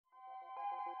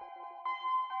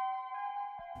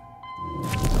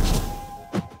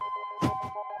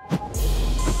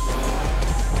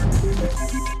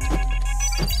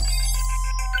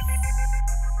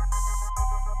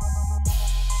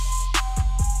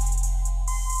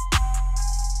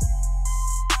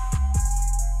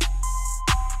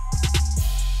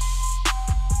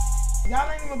Y'all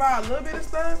ain't even buy a little bit of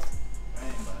stuff? I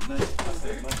ain't buy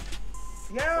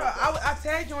nothing. Yeah, I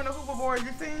tagged you on the hoverboard.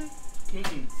 You seen?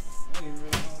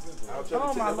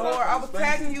 Oh my lord, I was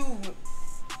tagging you.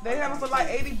 They had them for like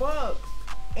 $80,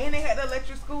 and they had the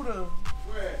electric scooter.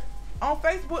 Where? On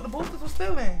Facebook, the boosters were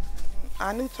stealing.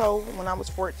 I knew Toe when I was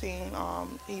 14.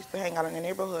 He used to hang out in the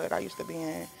neighborhood I used to be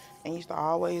in, and he used to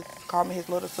always call me his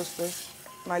little sister,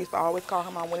 and I used to always call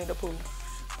him my Winnie the Pooh.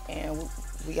 And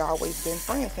we always been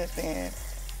friends since then.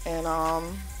 And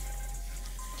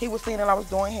he was seeing that I was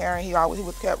doing hair, and he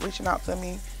was kept reaching out to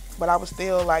me, but I was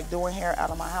still like doing hair out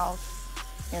of my house,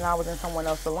 and I was in someone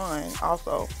else's salon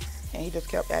also, and he just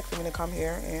kept asking me to come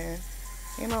here. And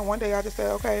you know, one day I just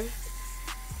said, okay,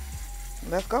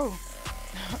 let's go.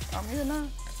 I'm here now.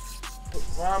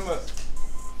 Why I'm up?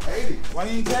 80. Why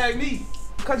you ain't tag me?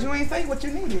 Cause you ain't say what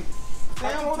you needed.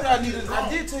 I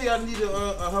did tell you I needed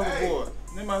a hoverboard. Hey.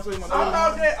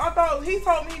 I thought he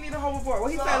told me he needed a hoverboard. Well,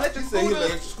 he said electric scooter. He said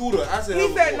electric scooter. I said he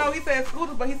said no. He said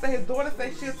scooter, but he said his daughter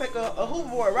said she'll take a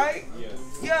hoverboard, right? Yes.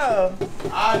 Yeah.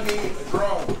 I need a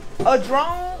drone. A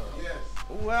drone? Yes.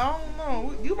 Well, I don't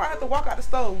know. You might have to walk out the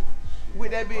stove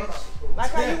with that bitch.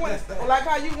 Like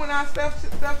how you went out self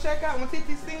checkout when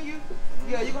TT seen you.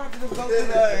 Yeah, you gonna have to just go to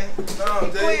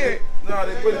the clear. No,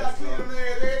 they put it.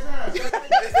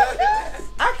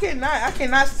 I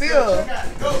cannot steal.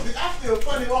 I feel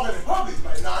funny walking in public.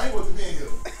 Like, nah, I ain't supposed to be in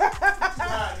here.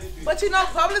 But you know,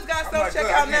 Publix got self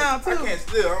checkout now too. I can't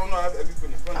steal. I don't know how to be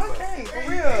putting funny. Okay, for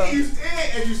real.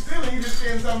 If you stealing, you just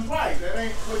stealing something twice. That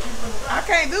ain't what you put. I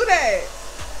can't do that.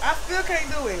 I still can't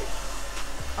do it.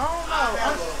 I don't know. I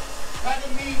have a pack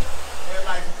of meat and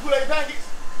like Kool-Aid packets.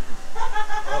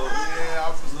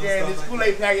 Yeah, this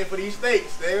Kool-Aid packet for these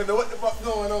steaks. They don't know what the fuck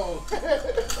going on.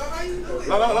 So how you do it?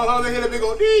 No, they hear that big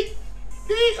old deep.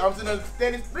 I'm sitting there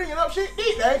steady bringing up shit.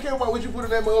 I ain't care about what you put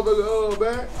in that motherfucker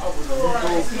bag. I was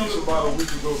in a piece about a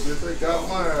week ago, bitch. They got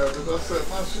my ass, bitch. I set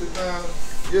my shit down.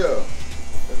 Yeah.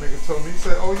 That nigga told me, he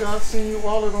said, oh yeah, I seen your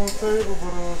wallet on the table,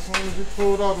 but as soon as you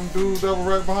pulled out them dudes that were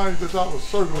right behind you, bitch, I was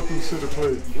circling through City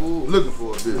Plate. Ooh, looking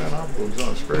for a bitch. Man, I'm gonna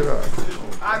jump straight out.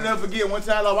 I never forget one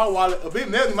time I lost my wallet. A bitch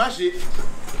mailed me my shit.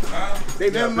 They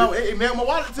mailed my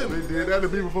wallet to me. They did that to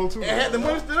me before too. And had the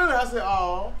money still in there. I said,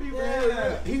 oh, people.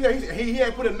 Yeah. He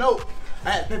had put a note. I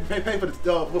had to pay for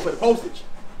the postage.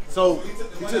 So he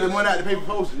took the money out to pay for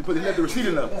postage. He left the receipt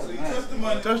in there.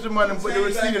 Touched the money and put the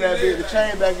receipt in that bitch, the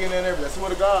chain back in there and everything. I swear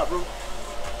to God, bro.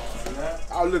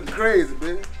 I was looking crazy,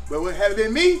 bitch. But what had it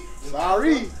been me?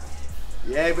 Sorry.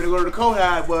 Yeah, you better go to the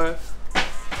courthouse, boy.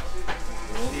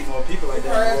 Need more people like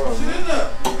that.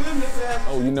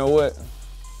 Oh, you know what?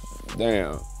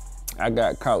 Damn, I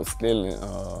got caught stealing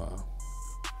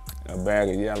a bag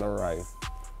of yellow rice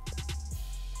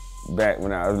back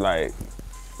when I was like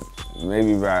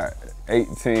maybe about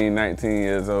 18, 19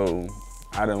 years old.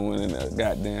 I done went in a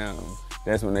goddamn,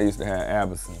 that's when they used to have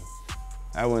Albertsons.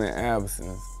 I went in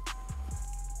Albertsons.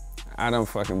 I done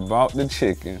fucking bought the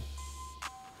chicken,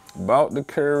 bought the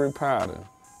curry powder,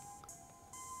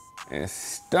 and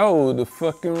stole the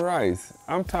fucking rice.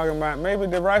 I'm talking about maybe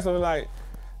the rice was like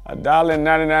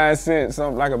 $1.99,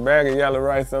 something like a bag of yellow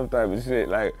rice, some type of shit,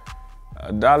 like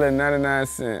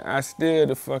 $1.99. I steal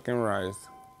the fucking rice.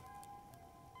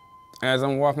 As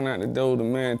I'm walking out the door, the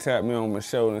man tapped me on my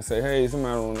shoulder and say, hey,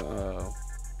 somebody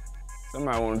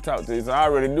wanna talk to you. So I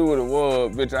already knew what it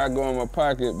was, bitch. I go in my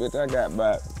pocket, bitch, I got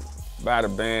about a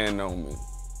band on me.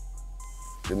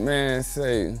 The man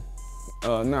say,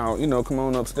 no, you know, come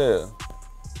on upstairs.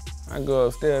 I go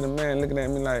upstairs, the man looking at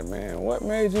me like, man, what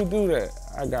made you do that?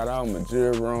 I got all my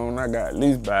jewelry on. I got at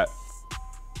least about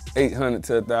 $800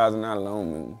 to $1,000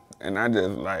 on me. And I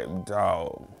just like,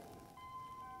 dog.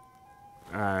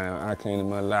 I can't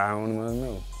even lie, I don't even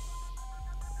know.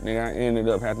 Nigga, I ended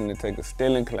up having to take a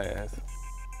stealing class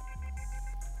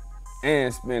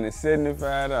and spending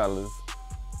 $75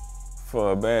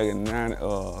 for a bag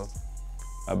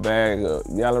of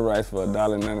yellow rice for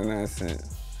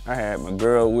 $1.99. I had my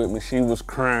girl with me, she was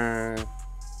crying.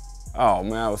 Oh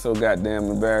man, I was so goddamn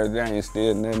embarrassed. I ain't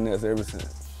steal nothing else ever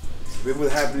since. If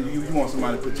what happened to you, you want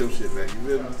somebody to put your shit back. You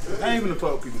feel me? I ain't even the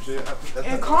fuck people shit.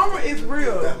 And karma is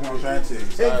real. That's what I'm trying to tell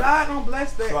you. And God don't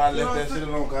bless that. So I left that shit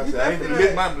alone because I ain't gonna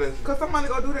miss my blessing. Because somebody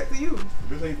gonna do that to you.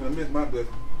 This ain't gonna miss my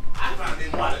blessing. I found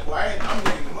this wallet, boy. I'm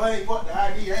getting the money, fuck the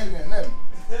ID, I ain't getting nothing.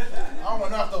 I don't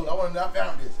want nothing though. I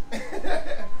found this.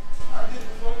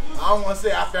 don't want to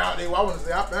say I found it. I want to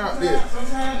say I found this.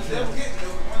 Sometimes the devil get me.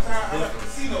 One time I was at the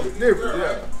casino. It's different,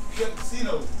 yeah. We at the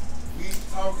casino. We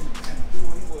talking, man, dude,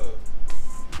 he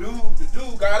was. The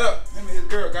dude got up. Him and his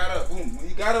girl got up. Boom. When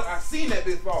he got up, I seen that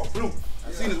bitch fall. Boom.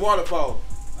 I seen his waterfall.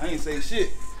 I ain't say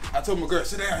shit. I told my girl,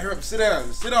 sit down, hurry up, sit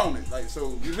down, sit on it. Like,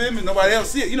 so, you feel me? Nobody else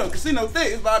see it. You know, casino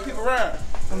thing, it's a lot of people around.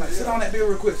 I'm like, sit on that bill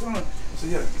real quick, sit on it. So,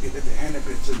 yeah, get that bitch, hand that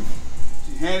bitch to me.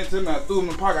 She handed it to me, I threw it in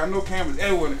my pocket. I know cameras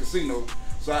everywhere in the casino.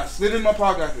 So I slid in my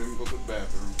pocket, I said, let me go to the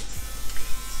bathroom.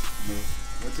 You know,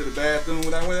 went to the bathroom.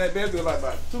 When I went in that bedroom, like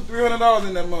about $200-300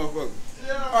 in that motherfucker.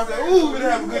 Yeah. I said, ooh, we done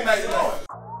have a good night tonight.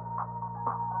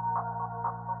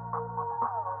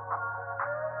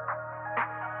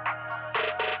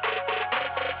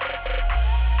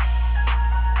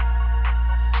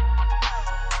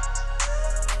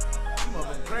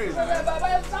 Crazy, man.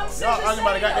 Y'all arguing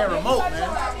about the goddamn remote, man.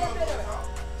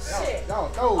 Shit. Y'all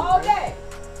know, All man. day.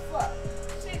 Fuck.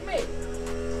 Shit me.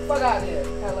 Fuck out of here.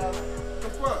 Hello. The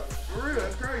fuck? For real,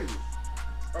 that's crazy.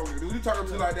 Oh, dude, you talking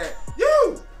to me like that?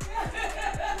 You!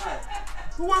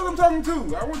 Who was I'm talking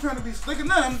to? I wasn't trying to be slick or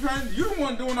nothing. I'm trying. You the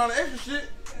one doing all the extra shit.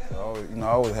 I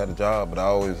always had a job, but I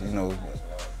always, in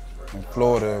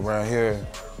Florida around here,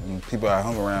 people I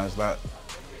hung around, it's like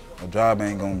a job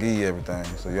ain't gonna give you everything.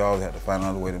 So you always have to find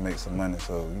another way to make some money.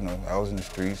 So, I was in the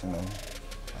streets,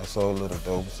 I sold a little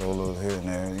dope, sold a little here and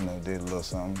there, did a little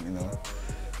something,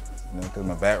 because of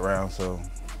my background. So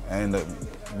I ended up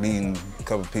meeting a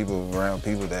couple of people around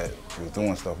people that was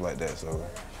doing stuff like that. So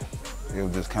it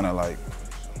was just kind of like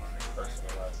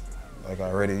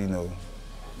already,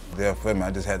 there for me.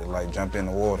 I just had to jump in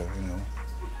the water,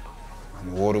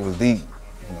 And the water was deep,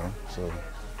 so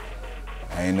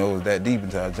I didn't know it was that deep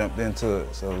until I jumped into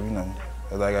it. So,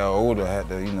 as I got older, I had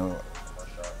to,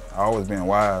 I always been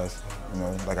wise.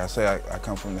 Like I say, I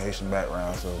come from the Haitian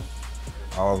background, so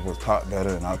I always was taught better,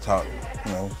 and I taught,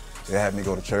 they had me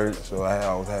go to church, so I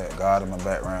always had God in my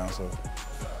background. So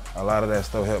a lot of that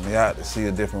stuff helped me out to see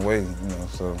a different way,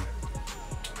 so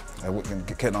I wouldn't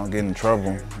kept on getting in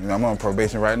trouble. I'm on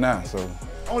probation right now, so.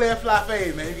 Only at Fly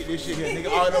Fades, man. You get this shit here.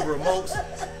 Nigga arguing over remotes.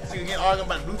 Nigga getting arguing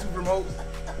about Bluetooth remotes.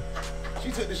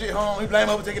 She took the shit home. He blamed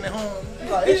her for taking it home.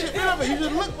 He's like, this shit perfect. You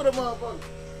just look for the motherfucker.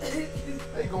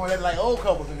 They going at like old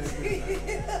couples in this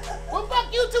bitch. Well,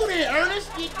 fuck you too then,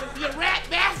 Ernest. You rat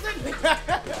bastard.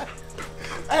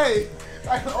 Hey,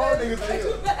 like the old niggas in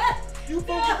here. You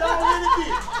fucking down in the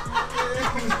bitch.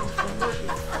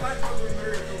 I like fucking with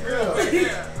married for real.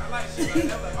 Yeah, I like shit like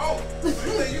that. Like, oh, so you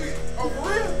think you? Oh, for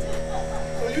real?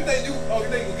 So you think you gonna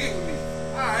get with me?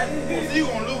 All right. Well, so you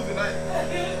gonna lose tonight?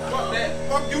 Fuck that.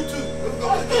 Fuck you too. Let's go.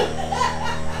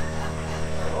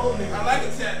 I like a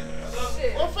chat.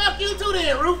 Well, fuck you too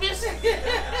then, Rufus.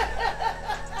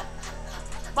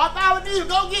 Bartholomew,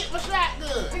 go get my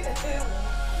shotgun.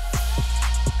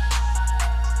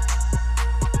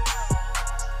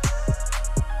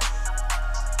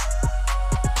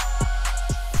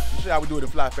 This is how we do it in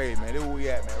Fly Fades, man. This is where we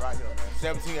at, man, right here, man.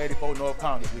 1784 North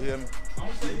Congress, you hear me?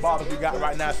 The barbers we got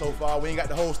right now so far. We ain't got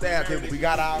the whole staff here, but we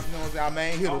got our, our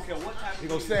main hitters. They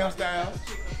go Sam Styles.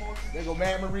 They go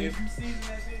Mad Marie.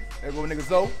 They go nigga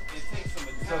Zoe.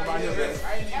 Right here, man.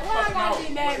 Why I gotta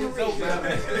be Mad Marie?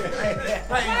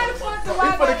 It's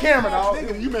for the camera, dog.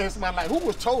 Nigga, you met somebody like, who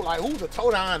was who's a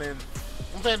Toedown, and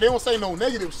I'm saying they don't say no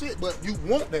negative shit, but you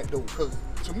want that though, because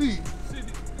to me, See,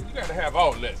 you gotta have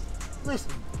all that.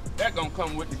 listen, That gonna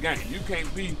come with the game. You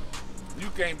can't be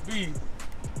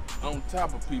on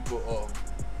top of people of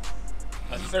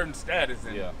a certain status,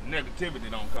 and negativity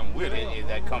don't come with it.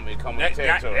 It come with the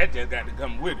territory. That just got to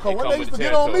come with it. cause when they used to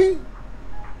get on me,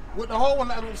 with the whole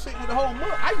shit with the whole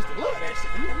mud, I used to love that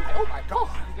shit. Like, oh my God.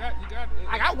 You got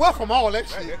I welcome all that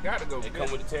shit. It gotta go. It come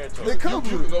with the territory. They come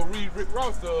You with can it. go read Rick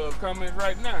Ross comments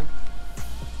right now,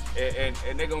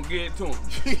 and they're gonna get it to him.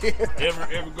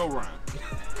 Every go round.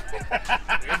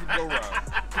 Every go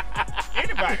round.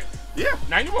 Anybody. Yeah.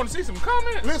 Now you want to see some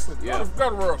comments? Listen, Go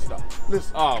to World Star.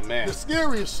 listen. Oh man. The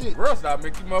scariest shit. World Star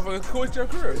make you motherfuckers quit your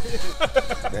career.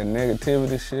 That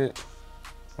negativity shit,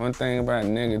 one thing about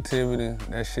negativity,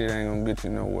 that shit ain't gonna get you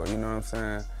nowhere, you know what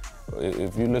I'm saying?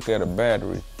 If you look at a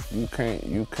battery, you can't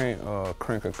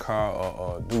crank a car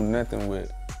or do nothing with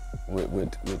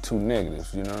two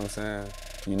negatives, you know what I'm saying?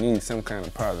 You need some kind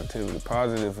of positivity.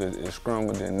 Positive is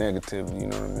stronger than negativity, you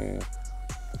know what I mean?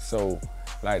 So,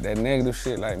 like that negative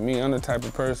shit, like me, I'm the type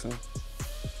of person,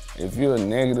 if you're a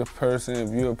negative person, if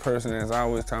you're a person that's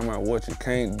always talking about what you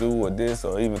can't do or this,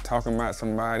 or even talking about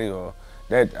somebody or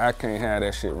that, I can't have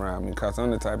that shit around me, because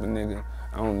I'm the type of nigga,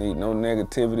 I don't need no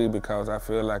negativity because I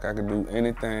feel like I can do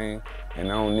anything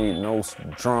and I don't need no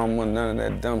drama, none of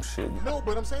that dumb shit. No,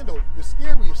 but I'm saying though, the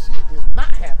scariest shit is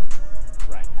not happening.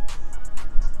 Right.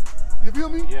 You feel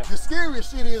me? Yeah. The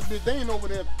scariest shit is that they ain't over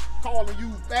there calling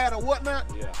you fat or whatnot.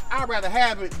 Yeah. I'd rather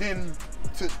have it than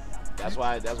to. That's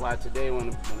why today when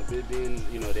the bitch being,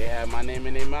 you know, they have my name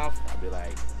in their mouth, I'll be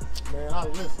like, Man, I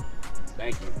listen.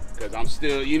 thank you, because I'm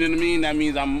still, you know what I mean. That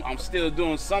means I'm still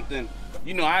doing something.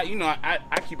 You know, I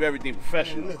keep everything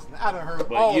professional. Man, listen, I done heard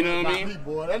But all you know this what I about mean? me,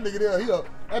 boy. That nigga there,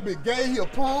 that big gay, he a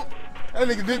punk. That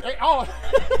nigga did all.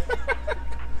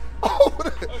 Over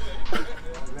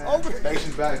there. Over there.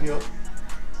 Nation's back here.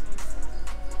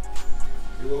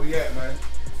 Here where we at, man.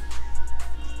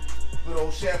 Good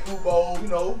old shampoo bowl, you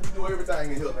know, we do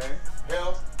everything in here, man.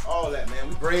 Hell, all that, man.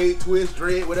 We braid, twist,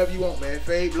 dread, whatever you want, man.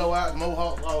 Fade, blowout,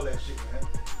 mohawk, all that shit, man.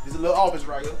 This is a little office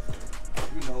right here.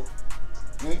 You know,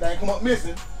 anything come up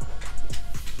missing,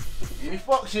 any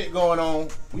fuck shit going on,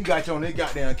 we got you on this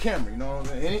goddamn camera, you know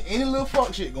what I'm saying? Any little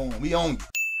fuck shit going on, we own you.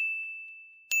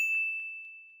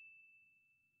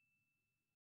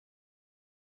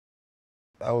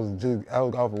 I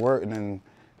was off of work and then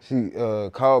she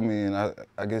called me and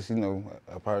I guess, you know,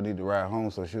 I probably need to ride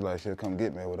home, so she was like, she'll come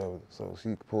get me or whatever. So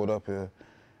she pulled up here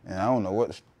and I don't know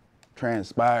what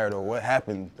transpired or what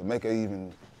happened to make her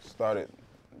even started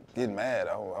getting mad.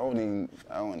 I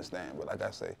don't understand, but like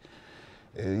I say,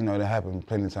 you know, that happened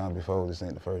plenty of times before. This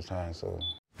ain't the first time, so.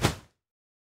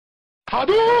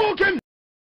 Hadouken!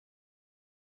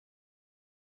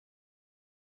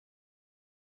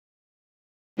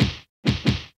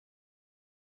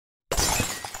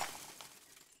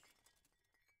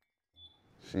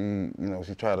 She, you know,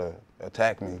 she tried to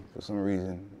attack me for some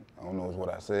reason. I don't know what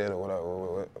I said or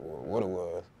what it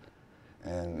was.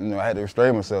 And, you know, I had to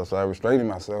restrain myself, so I restrained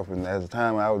myself, and at the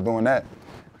time I was doing that,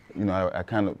 you know, I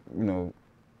kind of, you know,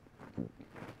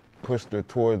 pushed her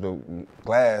toward the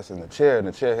glass and the chair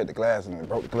hit the glass, and it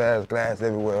broke the glass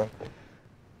everywhere.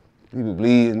 People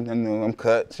bleeding, you know, I'm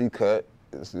cut, she cut.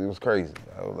 It was crazy.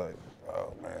 I was like,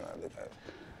 oh man, it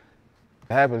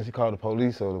happened, she called the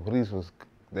police, so the police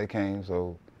they came,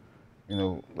 so, you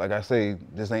know, like I say,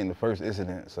 this ain't the first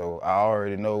incident, so I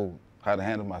already know how to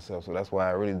handle myself, so that's why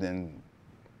I really didn't,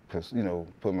 you know,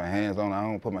 put my hands on. I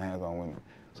don't put my hands on women.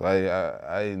 So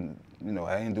I didn't, you know,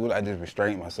 I didn't do it. I just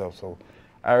restrained myself. So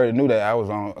I already knew that I was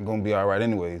gonna be all right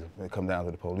anyways when it come down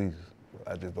to the police.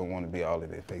 I just don't want to be all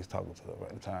in their face talking to them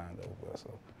at the time, though.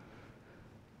 So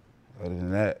other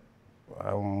than that,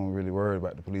 I don't really worry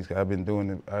about the police. 'Cause I've been doing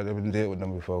it. I've been dealt with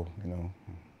them before. You know,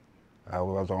 I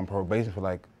was on probation for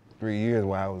like 3 years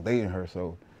while I was dating her.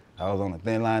 So I was on a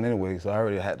thin line anyway. So I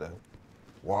already had to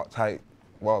walk tight,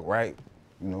 walk right.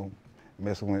 You know,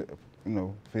 messing with, you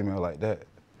know, female like that.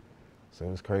 So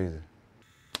it's crazy.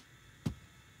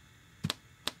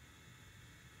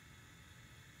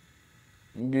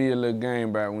 You give you a little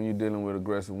game back when you're dealing with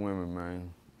aggressive women,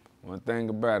 man. One thing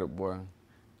about it, boy,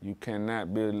 you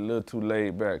cannot be a little too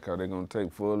laid back because they're going to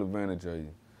take full advantage of you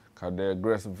because they're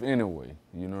aggressive anyway.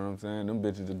 You know what I'm saying? Them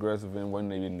bitches aggressive when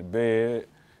they in the bed.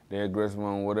 They're aggressive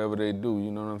on whatever they do,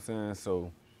 you know what I'm saying?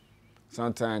 So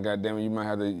sometimes, goddamn it, you might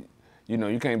have to, you know,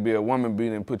 you can't be a woman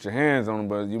beater and put your hands on them,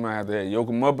 but you might have to yoke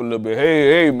them up a little bit.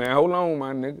 Hey, man, hold on,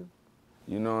 my nigga.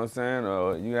 You know what I'm saying?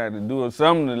 Or you got to do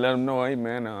something to let them know, hey,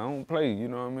 man, I don't play, you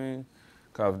know what I mean?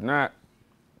 Because if not,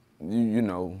 you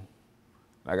know,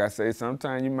 like I say,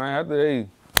 sometimes you might have to,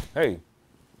 hey,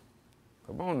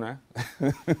 come on now.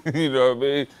 You know what I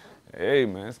mean? Hey,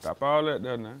 man, stop all that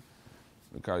there now.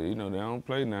 Because, you know, they don't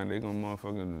play now. They gonna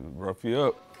motherfucking rough you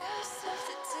up.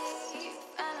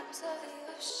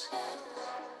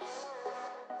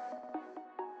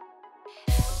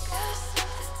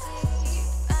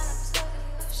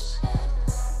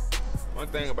 One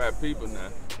thing about people now,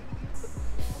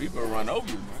 people run over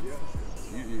you,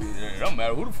 man. It don't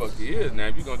matter who the fuck you is now.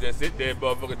 If you gonna just sit there,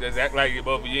 motherfucker, just act like you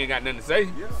ain't got nothing to say.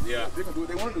 Yeah. They're gonna do what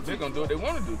they want to do. They're gonna do what they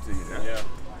want to do to you now. Yeah.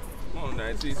 Come on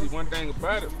now. See, one thing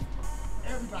about it,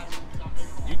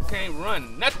 you can't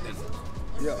run nothing.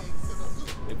 Yeah.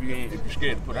 If you're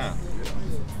scared to put down.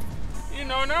 You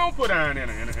know, and I don't put down in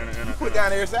a Put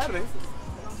down every Saturday.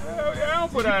 Hell yeah, I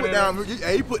don't put down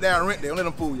Hey, you put down rent there. Don't let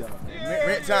them fool y'all.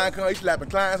 Rent time come, you slapping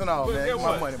clients and all, man. Get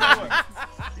my money, man.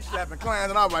 You slapping clients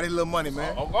and all about this little money,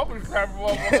 man. I'm slapping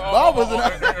Barbers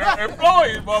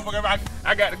employees, motherfucker.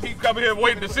 I got to keep coming here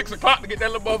waiting till 6 o'clock to get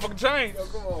that little motherfucking change.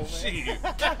 Come on, man. Shit.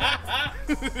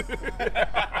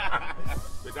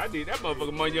 Bitch, I need that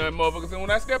motherfucking money young motherfucker when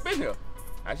I step in here.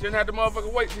 I shouldn't have to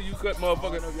motherfucker wait till you cut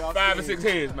motherfucker 5 or 6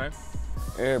 heads, man.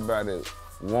 Everybody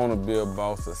want to be a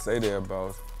boss or say they're a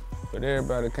boss, But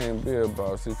everybody can't be a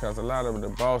boss, because a lot of the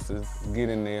bosses get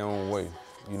in their own way.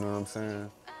 You know what I'm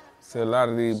saying? So a lot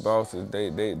of these bosses, they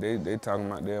talking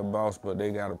about their boss, but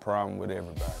they got a problem with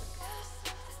everybody.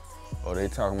 Or they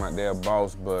talking about their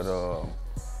boss, but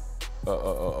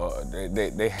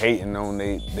they hating on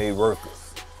they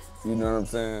workers. You know what I'm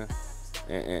saying?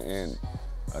 And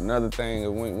another thing is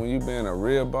when you being a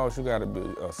real boss, you gotta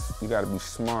be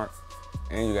smart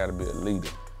and you gotta be a leader.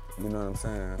 You know what I'm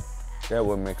saying? That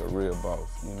would make a real boss.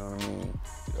 You know what I mean?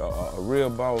 A real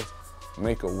boss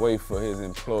make a way for his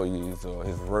employees or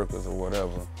his workers or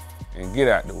whatever, and get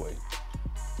out the way.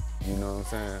 You know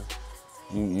what I'm saying?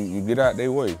 You get out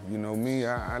their way. You know me,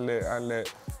 I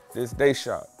let this they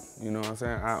shop. You know what I'm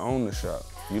saying? I own the shop.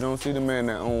 You don't see the man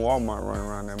that own Walmart running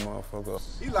around that motherfucker.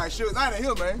 He like Suge Knight in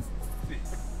here, man.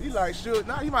 He like Suge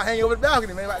Knight. He might hang over the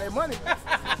balcony, man, about that money.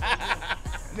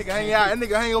 That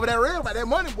nigga hang over that rail about that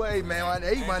money, boy, man.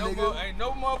 Hey, my nigga. Ain't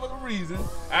no motherfucking reason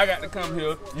I got to come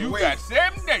here. You got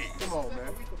 7 days. Come on,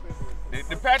 man.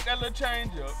 To patch that little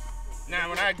change up. Now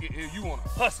when I get here, you want to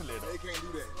hustle it up. They can't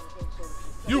do that.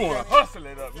 You want to hustle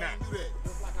it up now. Do that.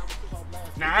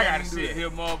 Now I gotta sit here,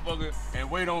 motherfucker, and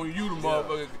wait on you, the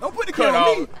motherfucker. Don't put the camera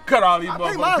on me. Cut all these I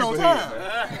motherfuckers. pay mine on time.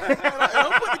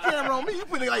 Don't put the camera on me. You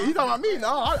put it like he talking about me.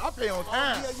 No, I pay on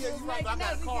time.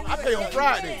 I pay on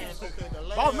Friday.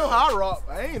 Boss know how I rock.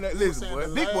 I ain't listen,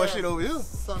 boy. Big boy shit over here.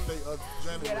 Sunday of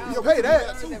January. You pay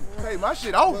that. Pay my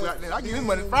shit off. I give him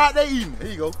money Friday evening.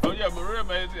 Here you go. Oh yeah, but real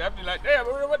man, I be like, damn,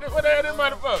 what the hell this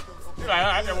money for? You like,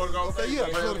 I just want to go. Okay, yeah,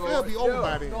 so the fair be over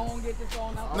by then. Go on, get this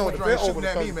on out. No, the fair shooting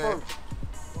at me, man.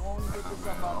 Go on, get this on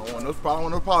out. I don't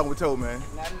want no problem with Toe, man.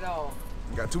 Not at all.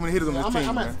 You got too many hitters on this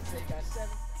team, man. They got 7